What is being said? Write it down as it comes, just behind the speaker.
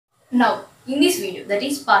Now, in this video, that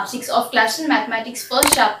is part 6 of Classroom Mathematics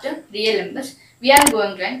first chapter, Real Numbers, we are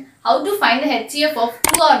going to learn how to find the HCF of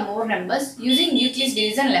two or more numbers using Euclid's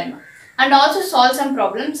division lemma, and also solve some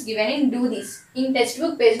problems given in Do This in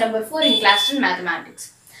textbook page number 4 in Classroom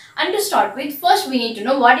Mathematics. And to start with, first we need to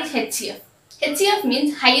know what is HCF. HCF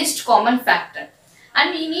means highest common factor,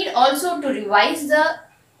 and we need also to revise the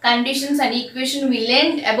conditions and equation we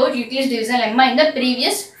learned about Euclid's division lemma in the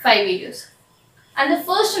previous 5 videos. And the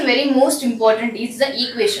first and very most important is the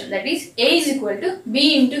equation, that is A is equal to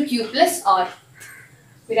B into Q plus R.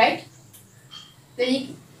 We write the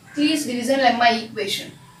Euclid's division lemma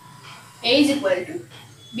equation. A is equal to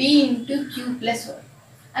B into Q plus R.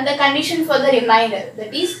 And the condition for the remainder,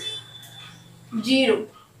 that is 0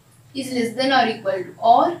 is less than or equal to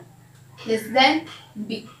or less than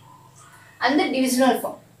B. And the divisional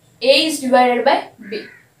form, A is divided by B.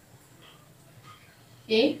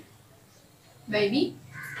 A by B,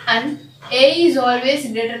 and A is always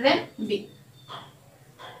greater than B.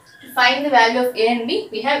 To find the value of A and B,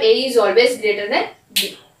 we have A is always greater than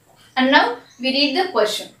B. And now we read the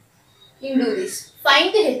question. In Do This,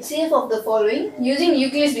 find the HCF of the following using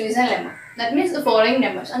Euclid's division lemma. That means the following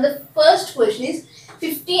numbers. And the first question is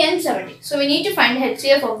 50 and 70. So we need to find the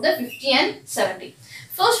HCF of the 50 and 70.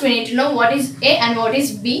 First we need to know what is A and what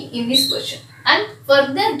is B in this question. And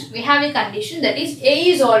for that we have a condition, that is A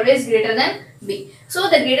is always greater than B. So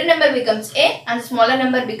the greater number becomes A and the smaller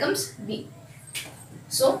number becomes B.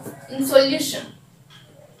 So in solution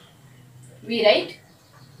we write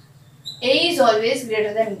A is always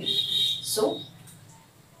greater than B. So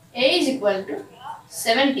A is equal to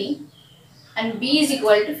 70 and B is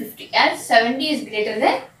equal to 50, as 70 is greater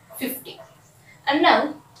than 50. And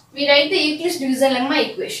now we write the Euclid's division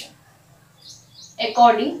lemma equation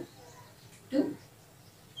according to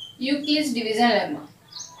Euclid's division lemma.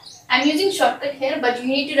 I am using shortcut here, but you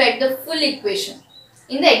need to write the full equation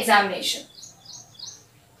in the examination.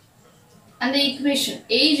 And the equation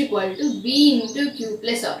A is equal to B into Q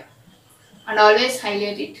plus R, and always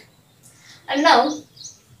highlight it. And now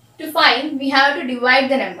to find, we have to divide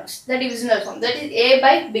the numbers, the divisional form, that is A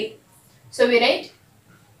by B. So we write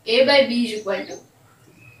A by B is equal to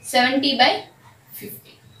 70 by 50.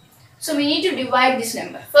 So we need to divide this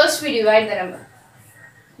number. First we divide the number.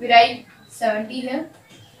 We write 70 here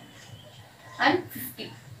and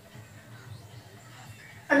 50.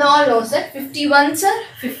 And all knows that 50 ones are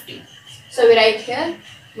 50. So we write here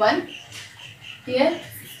 1, here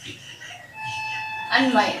 50.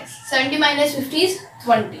 And minus. 70 minus 50 is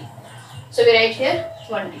 20. So we write here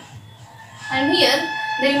 20. And here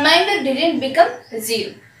the remainder didn't become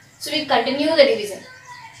 0. So we continue the division.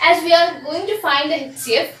 As we are going to find the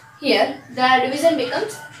HCF, here the division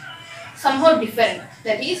becomes somehow different.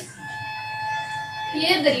 That is,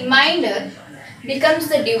 here the remainder becomes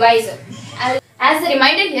the divisor. As the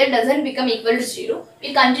remainder here doesn't become equal to 0,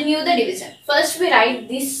 we continue the division. First we write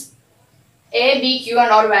this A, B, Q and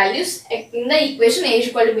R values in the equation A is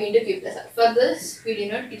equal to B into Q plus R. For this we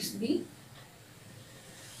denote it's B,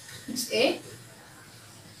 it's A,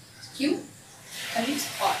 it's Q and it's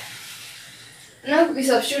R. Now we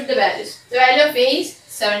substitute the values. The value of A is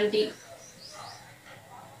 70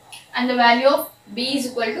 and the value of B is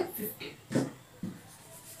equal to 50.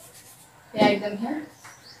 We add them here.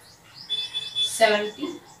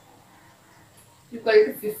 70 equal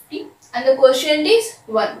to 50 and the quotient is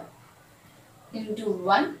 1 into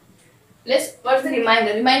 1 plus what is the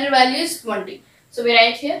remainder? Remainder value is 20. So we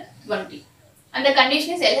write here 20. And the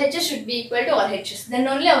condition is LHS should be equal to RHS. Then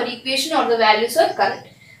only our equation or the values are correct.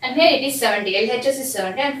 And here it is 70. LHS is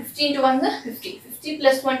 70 and 50 into 1 is 50. 50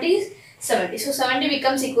 plus 20 is 70. So 70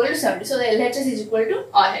 becomes equal to 70. So the LHS is equal to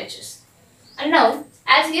RHS. And now,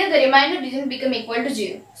 as here the remainder didn't become equal to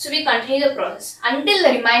 0. So we continue the process until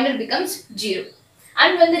the remainder becomes 0.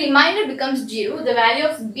 And when the remainder becomes 0, the value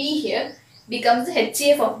of B here becomes the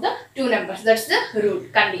HCF of the two numbers. That's the rule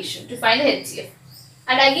condition to find the HCF.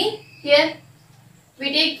 And again here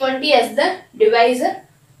we take 20 as the divisor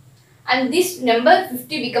and this number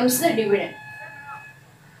 50 becomes the dividend.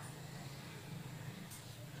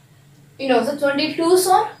 You know, so 22s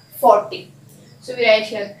are 40. So we write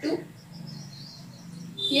here 2,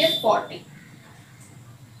 here 40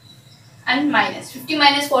 and minus 50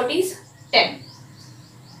 minus 40 is 10.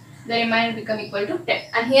 The remainder become equal to 10.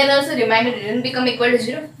 And here also remainder didn't become equal to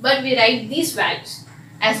 0, but we write these values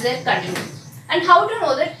as their continue. And how to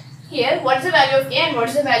know that here what's the value of A and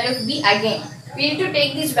what's the value of B again? We need to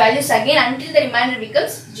take these values again until the remainder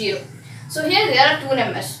becomes 0. So here there are two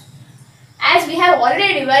numbers. As we have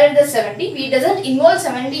already divided the 70, we doesn't involve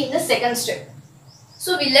 70 in the second step.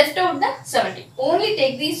 So we left out the 70. Only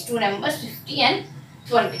take these two numbers 50 and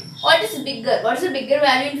 20. What is bigger? What is the bigger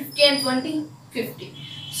value in 50 and 20? 50.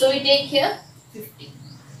 So we take here 50.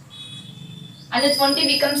 And the 20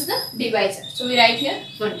 becomes the divisor. So we write here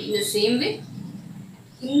 20. In the same way,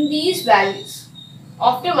 in these values,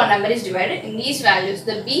 after one number is divided, in these values,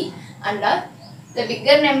 the b and r, the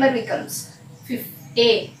bigger number becomes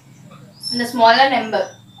a, and the smaller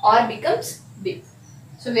number r becomes b.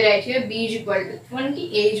 So we write here b is equal to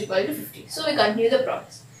 20, a is equal to 50. So we continue the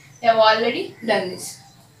process. We have already done this.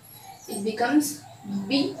 It becomes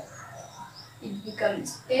b, it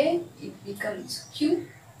becomes a, it becomes q,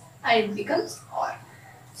 and it becomes r.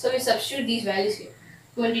 So we substitute these values here.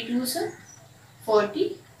 22 is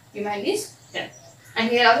 40, remainder is 10. And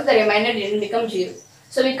here also the remainder didn't become 0.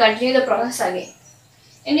 So we continue the process again.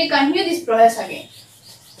 And we continue this process again.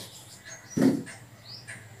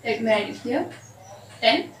 Let me write it here.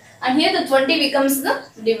 10. And here the 20 becomes the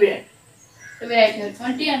dividend. So we write here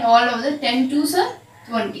 20 and all of the 10 2s are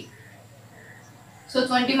 20. So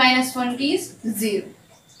 20 minus 20 is 0.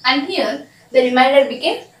 And here the remainder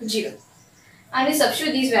became 0. And we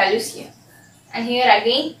substitute these values here. And here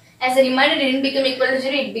again, as the remainder didn't become equal to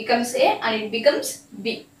 0, it becomes a and it becomes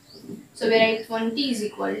b. So we write 20 is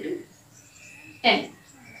equal to 10.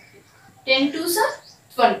 10 2s are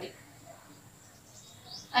 20.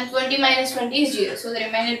 And 20 minus 20 is 0. So the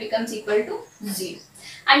remainder becomes equal to 0.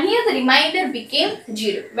 And here the remainder became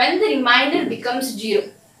 0. When the remainder becomes 0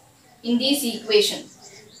 in this equation,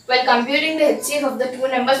 while computing the HCF of the two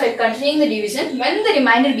numbers while continuing the division, when the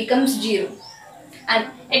remainder becomes 0, and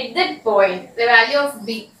at that point the value of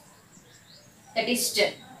b, that is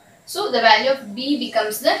 10. So the value of b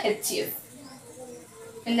becomes the HCF.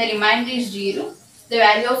 When the remainder is 0, the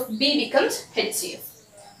value of b becomes HCF.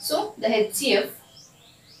 So the HCF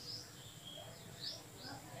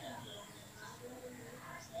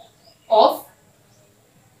of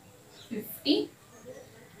 50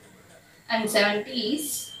 and 70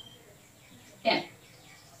 is 10.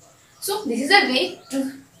 So this is a way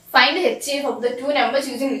to find the HCF of the two numbers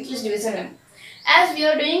using Euclid's division lemma. As we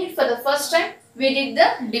are doing it for the first time, we did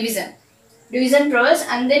the division process,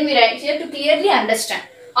 and then we write here to clearly understand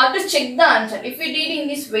or to check the answer. If we did in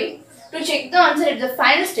this way, to check the answer at the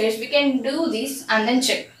final stage, we can do this and then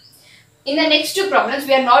check. In the next two problems,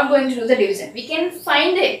 we are not going to do the division. We can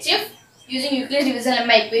find the HCF using Euclid's division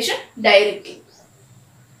lemma equation directly.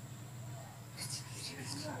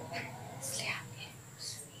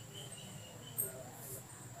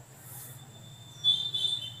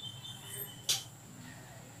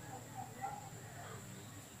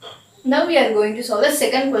 Now we are going to solve the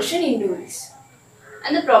second question in this.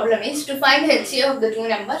 And the problem is to find the HCF of the two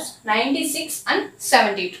numbers 96 and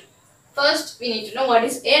 72. First, we need to know what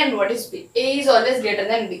is A and what is B. A is always greater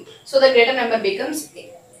than B. So the greater number becomes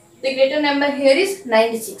A. The greater number here is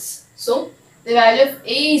 96. So the value of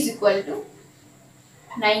A is equal to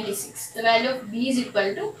 96. The value of B is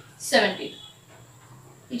equal to 72.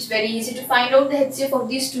 It's very easy to find out the HCF of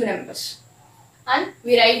these two numbers. And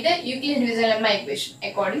we write the Euclid's division lemma equation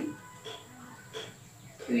according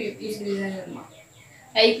to Euclid's division lemma.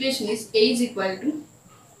 The equation is A is equal to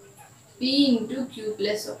P into Q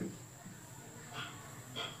plus O.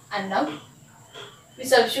 And now we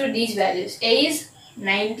substitute these values. A is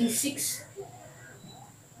 96,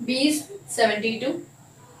 B is 72,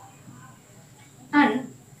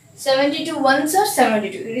 and 72 ones are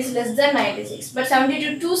 72. It is less than 96, but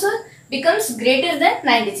 72 twos are becomes greater than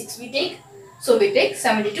 96. We take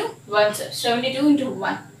 72 ones are 72 into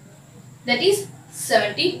 1. That is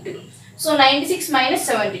 72. So 96 minus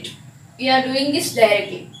 72. We are doing this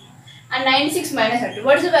directly. And 96 minus 72.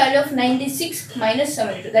 What is the value of 96 minus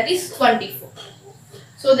 72? That is 24.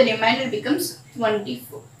 So the remainder becomes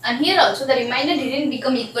 24. And here also the remainder didn't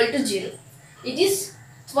become equal to 0. It is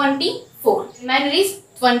 24. Remainder is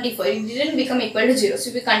 24. It didn't become equal to 0.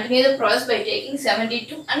 So we continue the process by taking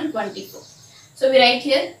 72 and 24. So we write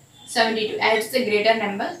here 72 as the greater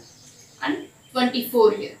number and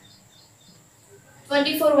 24 here.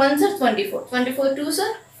 24 ones are 24. 24 twos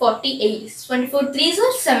are 48. 24 threes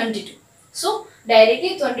are 72. So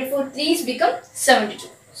directly 24 threes become 72.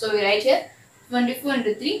 So we write here 24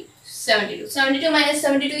 into 3, 72. 72 minus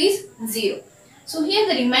 72 is 0. So here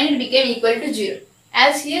the remainder became equal to 0.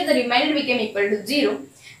 As here the remainder became equal to 0,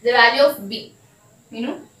 the value of B,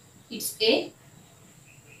 it's A,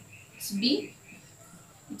 it's B,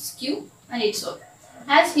 it's Q, and it's O.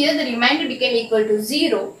 As here the remainder became equal to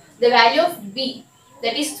 0, the value of B,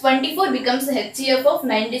 that is 24, becomes the HCF of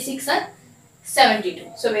 96 and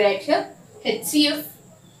 72. So we write here HCF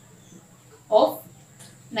of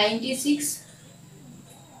 96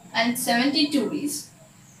 and 72 is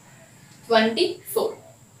 24.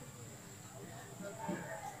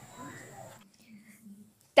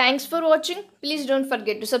 Thanks for watching. Please don't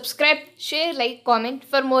forget to subscribe, share, like, comment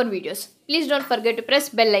for more videos. Please don't forget to press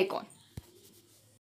bell icon.